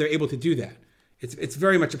even know if they're able to do that. It's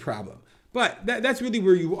very much a problem. But that's really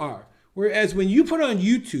where you are. Whereas when you put on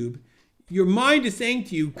YouTube, your mind is saying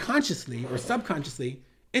to you consciously or subconsciously,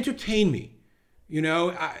 entertain me.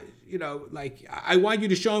 I want you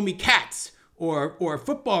to show me cats or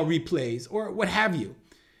football replays or what have you.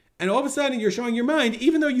 And all of a sudden you're showing your mind,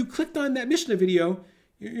 even though you clicked on that Mishnah video,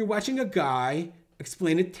 you're watching a guy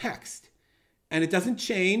explain a text. And it doesn't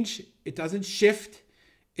change, it doesn't shift,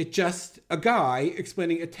 it's just a guy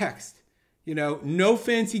explaining a text. No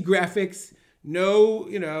fancy graphics, no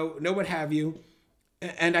what have you.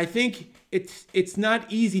 And I think it's not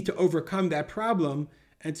easy to overcome that problem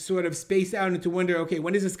and to sort of space out and to wonder, okay,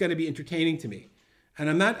 when is this going to be entertaining to me? And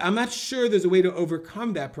I'm not sure there's a way to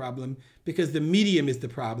overcome that problem because the medium is the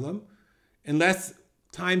problem, unless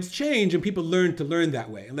times change and people learn to learn that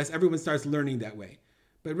way, unless everyone starts learning that way.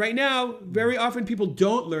 But right now, very often people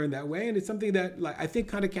don't learn that way, and it's something that I think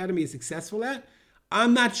Khan Academy is successful at.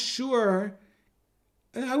 I'm not sure.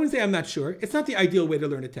 I wouldn't say I'm not sure. It's not the ideal way to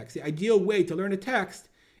learn a text. The ideal way to learn a text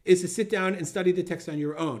is to sit down and study the text on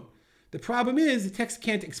your own. The problem is the text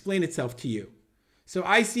can't explain itself to you. So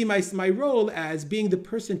I see my role as being the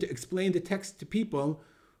person to explain the text to people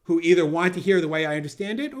who either want to hear the way I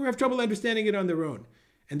understand it or have trouble understanding it on their own.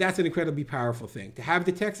 And that's an incredibly powerful thing, to have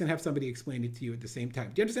the text and have somebody explain it to you at the same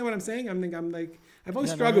time. Do you understand what I'm saying? I've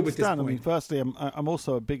always struggled with this point. I mean, firstly, I'm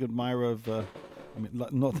also a big admirer of,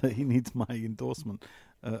 not that he needs my endorsement,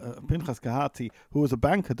 Pinchas Kahati, who was a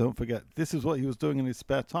banker, don't forget. This is what he was doing in his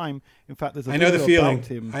spare time. In fact, there's a video about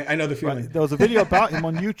him. I know the feeling. Right, there was a video about him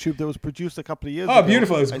on YouTube that was produced a couple of years ago. Oh,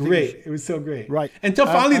 beautiful. It was great. It was so great. Right. Until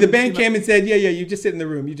finally the bank came and said, yeah, you just sit in the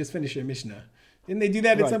room. You just finish your Mishnah. Didn't they do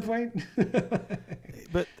that at some point?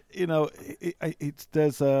 But,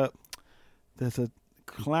 there's a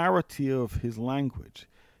clarity of his language.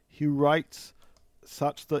 He writes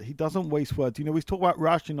such that he doesnn't waste words. We talk about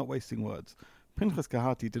Rashi not wasting words. Pinchas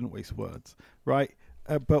Kahati didn't waste words, right?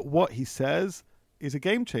 But what he says is a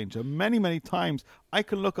game changer. Many, many times, I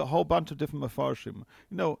can look at a whole bunch of different mafarshim,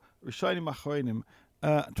 Rishonim, Achronim,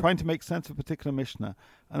 trying to make sense of a particular Mishnah,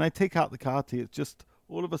 and I take out the Kahati. It's just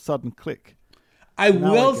all of a sudden click. I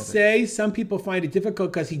will say some people find it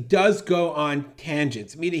difficult because he does go on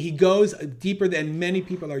tangents, meaning he goes deeper than many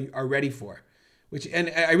people are ready for.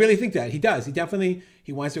 And I really think that he does.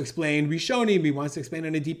 He wants to explain Rishonim. He wants to explain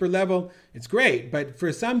on a deeper level. It's great. But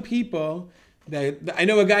for some people, I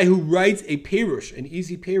know a guy who writes a Perush, an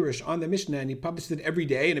easy Perush on the Mishnah, and he publishes it every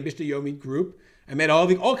day in a Mishnah Yomi group. I met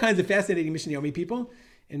all kinds of fascinating Mishnah Yomi people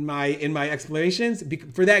in my explorations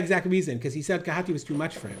for that exact reason, because he said Kahati was too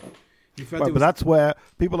much for him. But that's where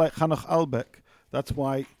people like Hanoch Albeck, that's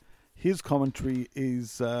why his commentary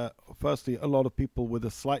is, firstly, a lot of people with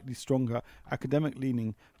a slightly stronger academic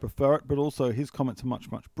leaning prefer it, but also his comments are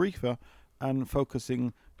much, much briefer and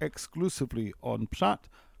focusing exclusively on Pshat.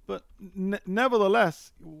 But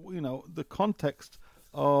nevertheless, the context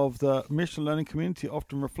of the Mishnah learning community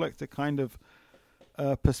often reflects a kind of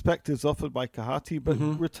perspectives offered by Kahati. But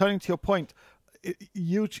returning to your point,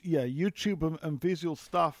 YouTube and visual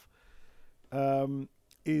stuff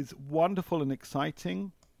is wonderful and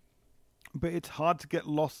exciting, but it's hard to get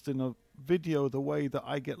lost in a video the way that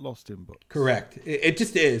I get lost in books. Correct. It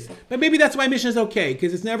just is. But maybe that's why Mishnah is okay,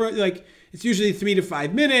 because it's never it's usually 3 to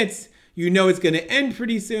 5 minutes. It's going to end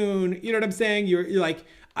pretty soon. You know what I'm saying? You're like,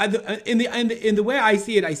 in the way I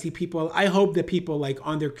see it, I see people. I hope that people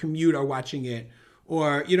on their commute are watching it,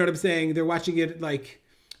 or you know what I'm saying? They're watching it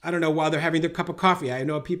I don't know, while they're having their cup of coffee. I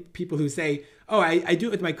know people who say, I do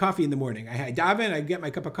it with my coffee in the morning. I daven, I get my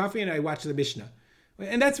cup of coffee, and I watch the Mishnah.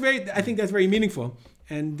 And I think that's very meaningful.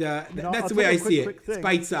 And that's the way I see it. It's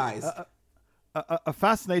bite-sized. A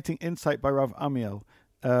fascinating insight by Rav Amiel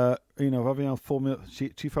Rav Former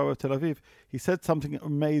Chief Rabbi of Tel Aviv, he said something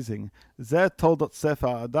amazing. Zeh Toldot Sefer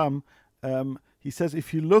Adam. He says,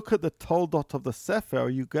 if you look at the Toldot of the Sefer,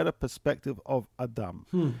 you get a perspective of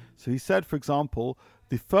Adam. So he said, for example,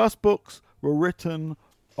 the first books were written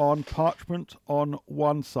on parchment on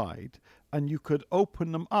one side, and you could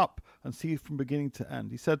open them up and see from beginning to end.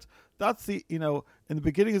 He said, that's in the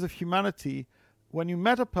beginnings of humanity, when you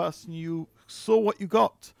met a person, you saw what you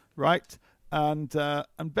got, right? And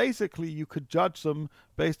basically you could judge them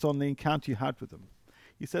based on the encounter you had with them.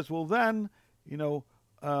 He says, well then,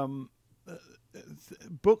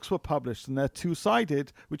 books were published and they're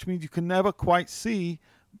two-sided, which means you can never quite see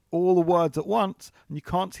all the words at once, and you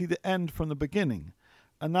can't see the end from the beginning.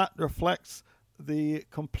 And that reflects the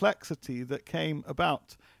complexity that came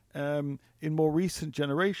about in more recent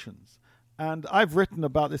generations. And I've written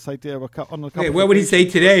about this idea on a couple of what would he say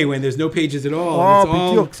today when there's no pages at all? It's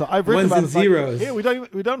all so I've written ones and zeros. Here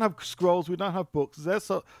we don't have scrolls, we don't have books.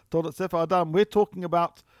 Sefer Adam. We're talking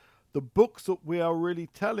about the books that we are really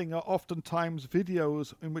telling are oftentimes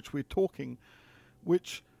videos in which we're talking,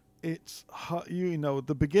 which it's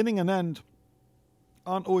the beginning and end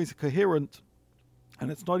aren't always coherent, and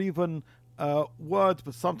it's not even words,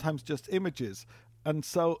 but sometimes just images. And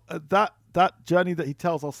so that journey that he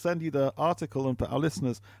tells, I'll send you the article, and for our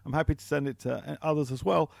listeners, I'm happy to send it to others as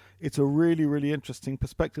well. It's a really, really interesting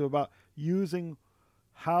perspective about using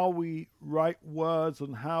how we write words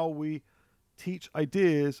and how we teach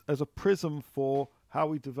ideas as a prism for how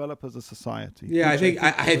we develop as a society. Yeah, I think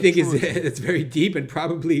it's very deep and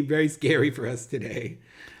probably very scary for us today.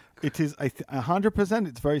 It is 100%.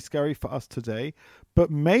 It's very scary for us today,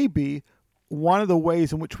 but maybe one of the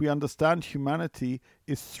ways in which we understand humanity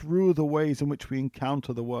is through the ways in which we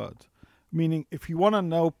encounter the word. Meaning, if you want to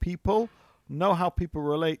know people, know how people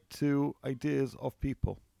relate to ideas of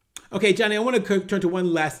people. Okay, Johnny, I want to turn to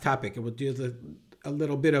one last topic, and we'll do a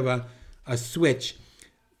little bit of a switch.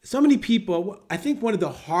 So many people, I think one of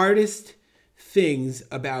the hardest things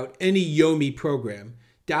about any Yomi program,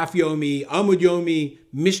 Daf Yomi, Amud Yomi,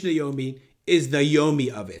 Mishnah Yomi, is the Yomi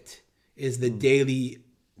of it, is the daily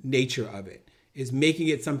nature of it, is making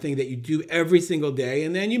it something that you do every single day,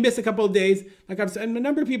 and then you miss a couple of days. Like I've said, and a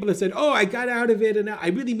number of people have said, I got out of it, and I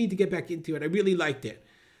really need to get back into it. I really liked it.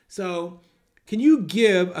 So can you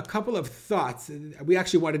give a couple of thoughts? We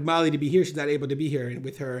actually wanted Molly to be here. She's not able to be here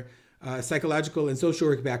with her psychological and social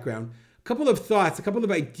work background. A couple of thoughts, a couple of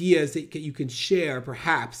ideas that you can share,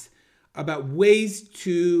 perhaps, about ways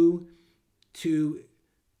to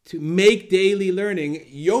make daily learning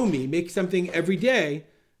Yomi, make something every day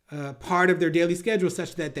part of their daily schedule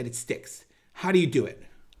such that it sticks. How do you do it?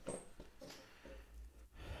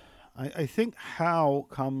 I think how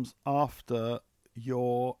comes after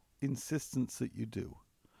your insistence that you do.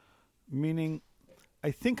 Meaning,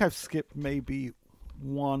 I think I've skipped maybe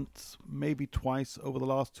once, maybe twice over the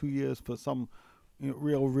last 2 years for some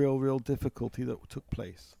real difficulty that took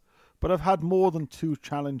place. But I've had more than 2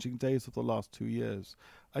 challenging days of the last 2 years,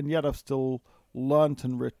 and yet I've still learnt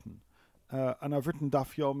and written. And I've written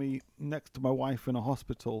Daf Yomi next to my wife in a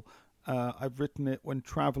hospital. I've written it when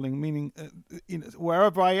traveling, meaning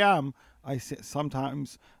wherever I am, I sit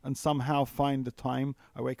sometimes and somehow find the time.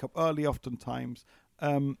 I wake up early oftentimes,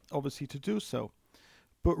 obviously to do so.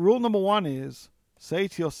 But rule number 1 is, say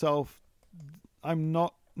to yourself, I'm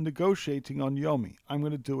not negotiating on Yomi. I'm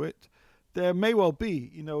going to do it. There may well be,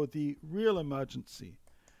 the real emergency.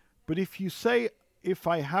 But if you say, if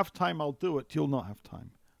I have time, I'll do it, you'll not have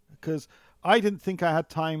time. Because I didn't think I had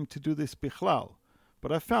time to do this bichlal,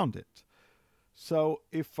 but I found it. So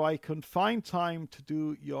if I can find time to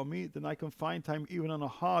do Yomi, then I can find time even on a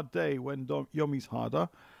hard day when Yomi's harder.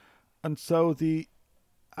 And so the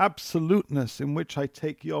absoluteness in which I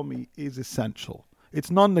take Yomi is essential.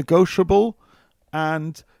 It's non-negotiable,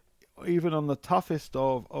 and even on the toughest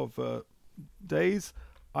of days,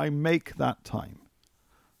 I make that time.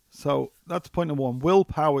 So that's point number 1.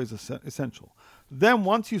 Willpower is essential. Then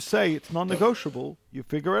once you say it's non-negotiable, you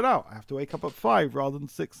figure it out. I have to wake up at 5 rather than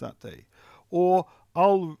 6 that day. Or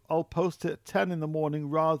I'll post it at 10 in the morning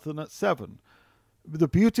rather than at 7. The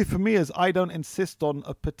beauty for me is I don't insist on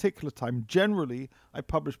a particular time. Generally, I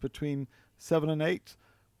publish between 7 and 8.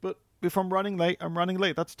 But if I'm running late, I'm running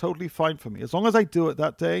late. That's totally fine for me. As long as I do it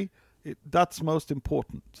that day, that's most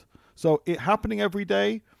important. So it happening every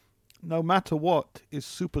day, no matter what, is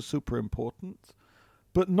super, super important.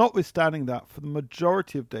 But notwithstanding that, for the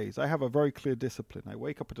majority of days, I have a very clear discipline. I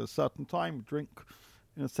wake up at a certain time, drink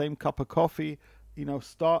the same cup of coffee,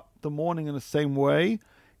 start the morning in the same way.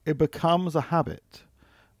 It becomes a habit.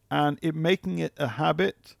 And making it a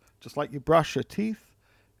habit, just like you brush your teeth,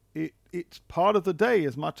 it's part of the day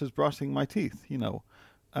as much as brushing my teeth,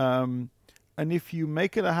 and if you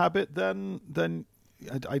make it a habit, then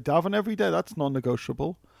I daven every day. That's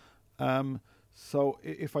non-negotiable. So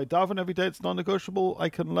if I daven every day, it's non-negotiable. I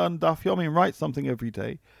can learn Daf Yomi and write something every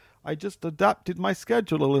day. I just adapted my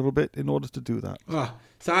schedule a little bit in order to do that.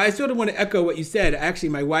 So I sort of want to echo what you said. Actually,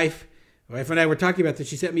 my wife and I were talking about this.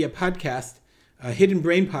 She sent me a podcast, a Hidden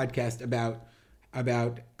Brain podcast about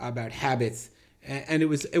habits, and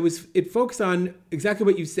it focused on exactly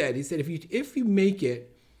what you said. He said if you make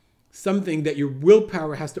it something that your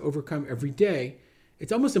willpower has to overcome every day,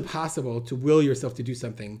 it's almost impossible to will yourself to do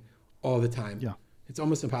something all the time. Yeah, it's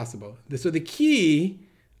almost impossible. So the key,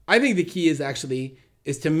 I think,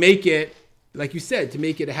 is to make it, like you said, to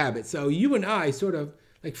make it a habit. So you and I sort of,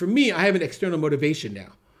 like for me, I have an external motivation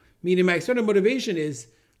now. Meaning my external motivation is,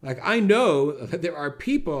 like, I know that there are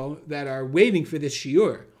people that are waiting for this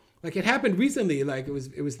shiur. Like it happened recently, like it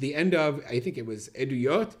was the end of, I think it was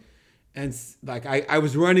Eduyot. And like I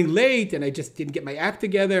was running late and I just didn't get my act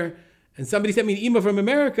together. And somebody sent me an email from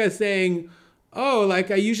America saying, oh, like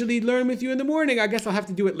I usually learn with you in the morning. I guess I'll have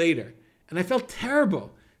to do it later. And I felt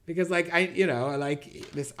terrible. Because this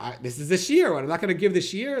is a shiur. I'm not going to give the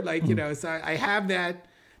shiur. So I have that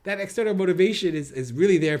external motivation is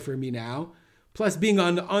really there for me now. Plus being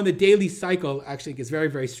on the daily cycle actually is very,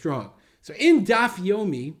 very strong. So in Daf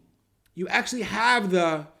Yomi, you actually have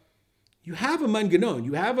a manganon.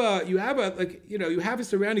 You have a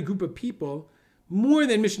surrounding group of people more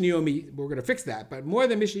than Mishnah Yomi. We're going to fix that, but more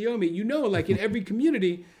than Mishnah Yomi, like in every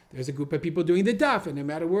community, there's a group of people doing the daf, and no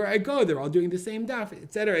matter where I go, they're all doing the same daf,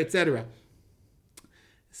 etc., etc.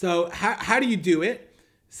 So how do you do it?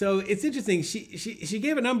 So it's interesting. She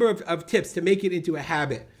gave a number of tips to make it into a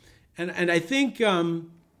habit, and I think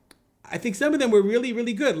some of them were really,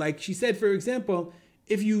 really good. Like she said, for example,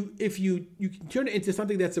 if you can turn it into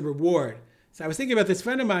something that's a reward. So I was thinking about this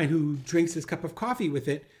friend of mine who drinks his cup of coffee with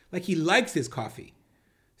it, like he likes his coffee.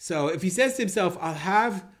 So if he says to himself, I'll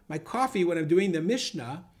have my coffee when I'm doing the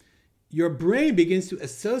Mishnah, your brain begins to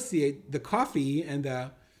associate the coffee and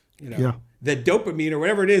the dopamine or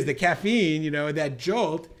whatever it is, the caffeine, that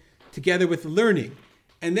jolt together with the learning.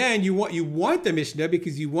 And then you want the Mishnah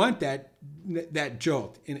because you want that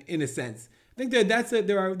jolt in a sense. I think that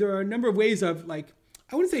there are a number of ways of, like,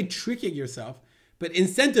 I wouldn't say tricking yourself, but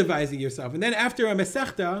incentivizing yourself. And then after a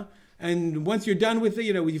Masechta, and once you're done with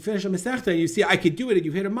it, when you finish a Masechta and you see I could do it and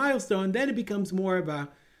you hit a milestone, then it becomes more of a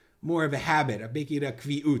habit, of making it a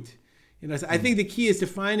kviut. So I think the key is to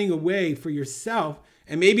finding a way for yourself,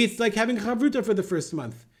 and maybe it's like having chavruta for the first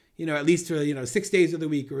month, at least for 6 days of the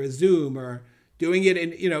week, or a Zoom, or doing it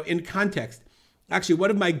in context. Actually,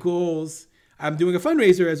 one of my goals, I'm doing a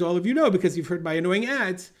fundraiser, as all of you know, because you've heard my annoying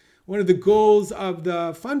ads. One of the goals of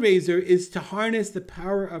the fundraiser is to harness the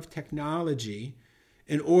power of technology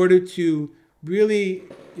in order to really,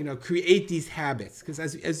 create these habits. Because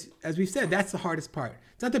as we've said, that's the hardest part.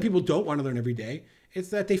 It's not that people don't want to learn every day. It's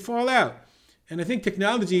that they fall out. And I think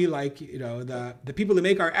technology, like, the people that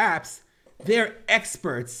make our apps, they're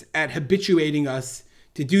experts at habituating us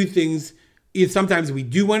to do things sometimes we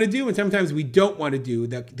do want to do and sometimes we don't want to do,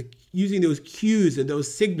 using those cues and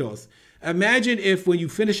those signals. Imagine if when you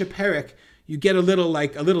finish a perek, you get a little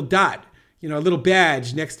dot, a little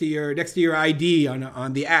badge next to your ID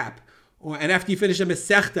on the app. And after you finish a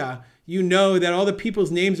Masechta, you know that all the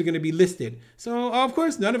people's names are going to be listed. So, of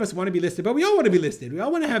course, none of us want to be listed, but we all want to be listed. We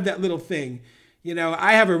all want to have that little thing.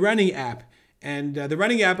 I have a running app, and the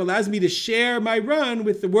running app allows me to share my run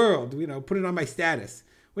with the world, put it on my status,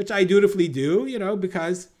 which I dutifully do,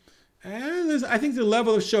 because I think there's a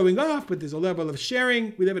level of showing off, but there's a level of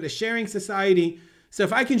sharing. We live in a sharing society. So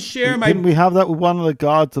if I can share Didn't we have that with one of the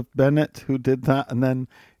guards of Bennett who did that, and then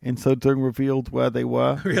in so doing revealed where they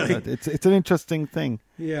were? Really? It's an interesting thing.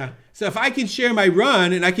 Yeah. So if I can share my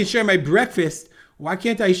run and I can share my breakfast, why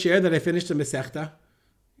can't I share that I finished the Masechta?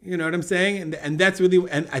 You know what I'm saying? And that's really,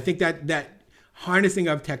 and I think that harnessing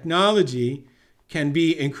of technology can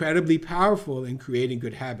be incredibly powerful in creating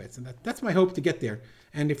good habits. And that's my hope to get there.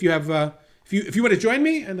 And if you have, if you want to join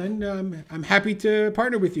me, and then I'm happy to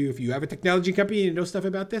partner with you. If you have a technology company and you know stuff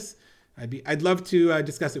about this, I'd love to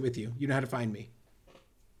discuss it with you. You know how to find me.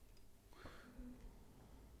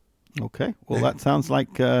 Okay. Well, that sounds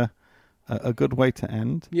like a good way to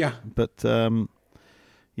end. Yeah. But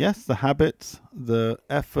yes, the habits, the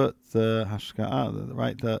effort, the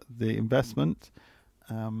hashka'a, the investment,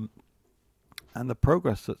 and the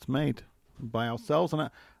progress that's made by ourselves. And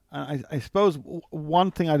I suppose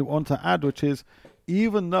one thing I want to add, which is,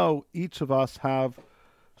 even though each of us have,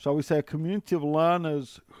 shall we say, a community of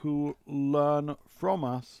learners who learn from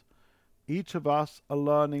us, each of us are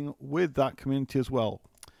learning with that community as well.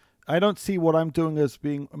 I don't see what I'm doing as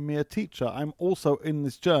being a mere teacher. I'm also in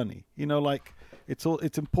this journey. Like it's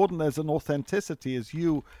important there's an authenticity as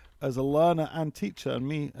you as a learner and teacher and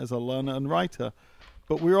me as a learner and writer.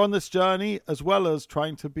 But we're on this journey as well as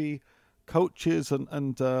trying to be coaches and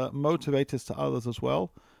motivators to others as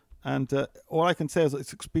well. And all I can say is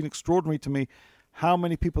it's been extraordinary to me how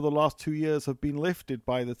many people the last 2 years have been lifted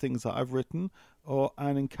by the things that I've written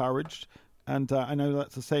and encouraged. And I know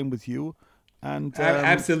that's the same with you. And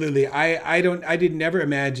absolutely, I did never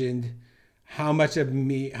imagined how much it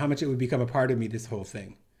would become a part of me, this whole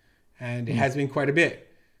thing, and it has been quite a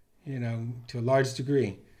bit, to a large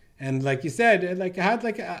degree. And like you said,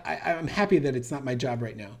 I'm happy that it's not my job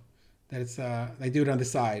right now, that it's I do it on the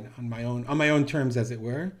side, on my own terms, as it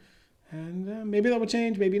were, and maybe that will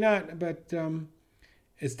change, maybe not, but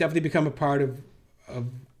it's definitely become a part of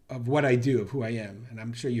what I do, of who I am, and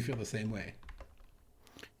I'm sure you feel the same way.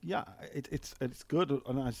 Yeah, it's good.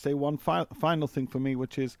 And I say one final thing for me,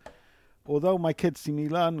 which is, although my kids see me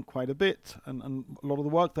learn quite a bit, and a lot of the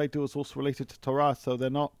work they do is also related to Torah, so they're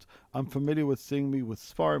not unfamiliar with seeing me with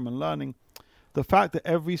Sfarim and learning. The fact that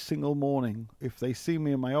every single morning, if they see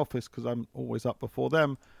me in my office, because I'm always up before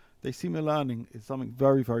them, they see me learning is something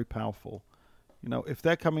very, very powerful. If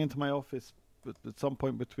they're coming into my office at some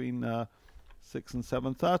point between 6 and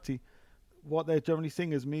 7:30, what they're generally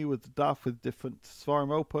seeing is me with the daf with different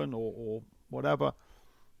Sfarim open or whatever.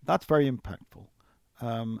 That's very impactful.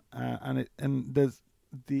 And there's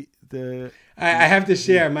the I have to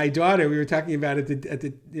share, my daughter, we were talking about it at the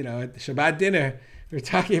Shabbat dinner. We were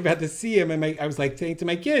talking about the Siyam, and I was like saying to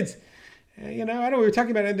my kids, I don't know, we were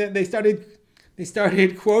talking about it, and then they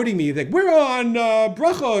started quoting me, like, we're on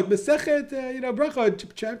Brachot, Masechet,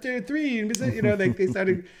 Brachot, chapter 3, and like they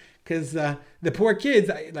started. Because the poor kids,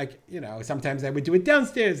 sometimes I would do it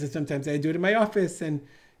downstairs, and sometimes I do it in my office, and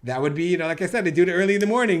that would be, like I said, I do it early in the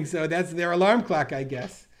morning, so that's their alarm clock, I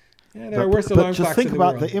guess. Yeah, there are worse alarm clocks in the world. But just think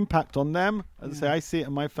about the impact on them. As I say, I see it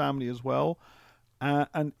in my family as well,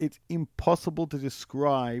 and it's impossible to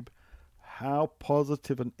describe how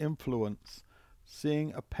positive an influence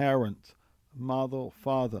seeing a parent, mother or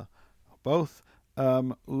father, both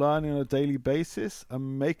learning on a daily basis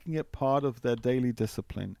and making it part of their daily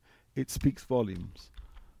discipline. It speaks volumes.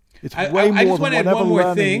 It's way more I just than want to add whatever one more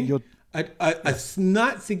learning thing. A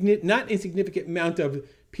not insignificant amount of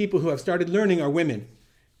people who have started learning are women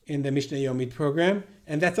in the Mishnah Yomi program,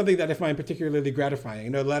 and that's something that I find particularly gratifying. I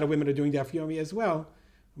know a lot of women are doing Daf Yomi as well,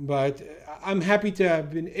 but I'm happy to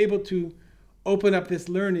have been able to open up this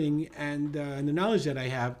learning and the knowledge that I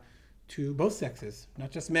have to both sexes, not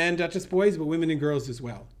just men, not just boys, but women and girls as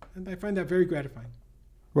well. And I find that very gratifying.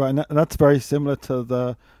 Right, and that's very similar to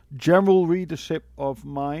the general readership of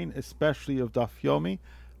mine, especially of Daf Yomi,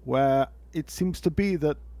 where it seems to be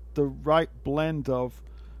that the right blend of,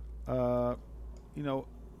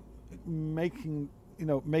 making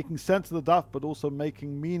sense of the Daf, but also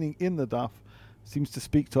making meaning in the Daf, seems to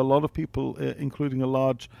speak to a lot of people, including a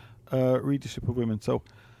large readership of women. So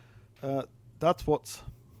that's what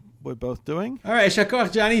we're both doing. All right,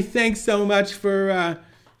 Shakoch, Johnny, thanks so much for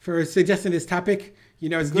suggesting this topic.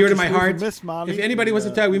 It's dear to my heart. If anybody wants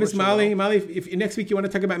to talk, we miss Mali. Mali, if next week you want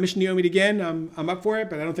to talk about Mishnah Yomi again, I'm up for it,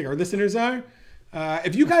 but I don't think our listeners are.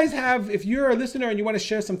 If you're a listener and you want to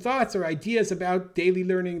share some thoughts or ideas about daily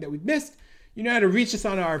learning that we've missed, you know how to reach us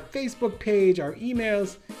on our Facebook page, our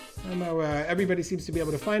emails. I know everybody seems to be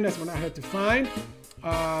able to find us. We're not hard to find.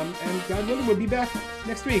 And God willing, we'll be back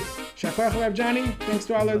next week. Shakoch Rav Johnny, thanks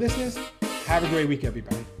to all our listeners. Have a great week,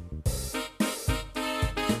 everybody.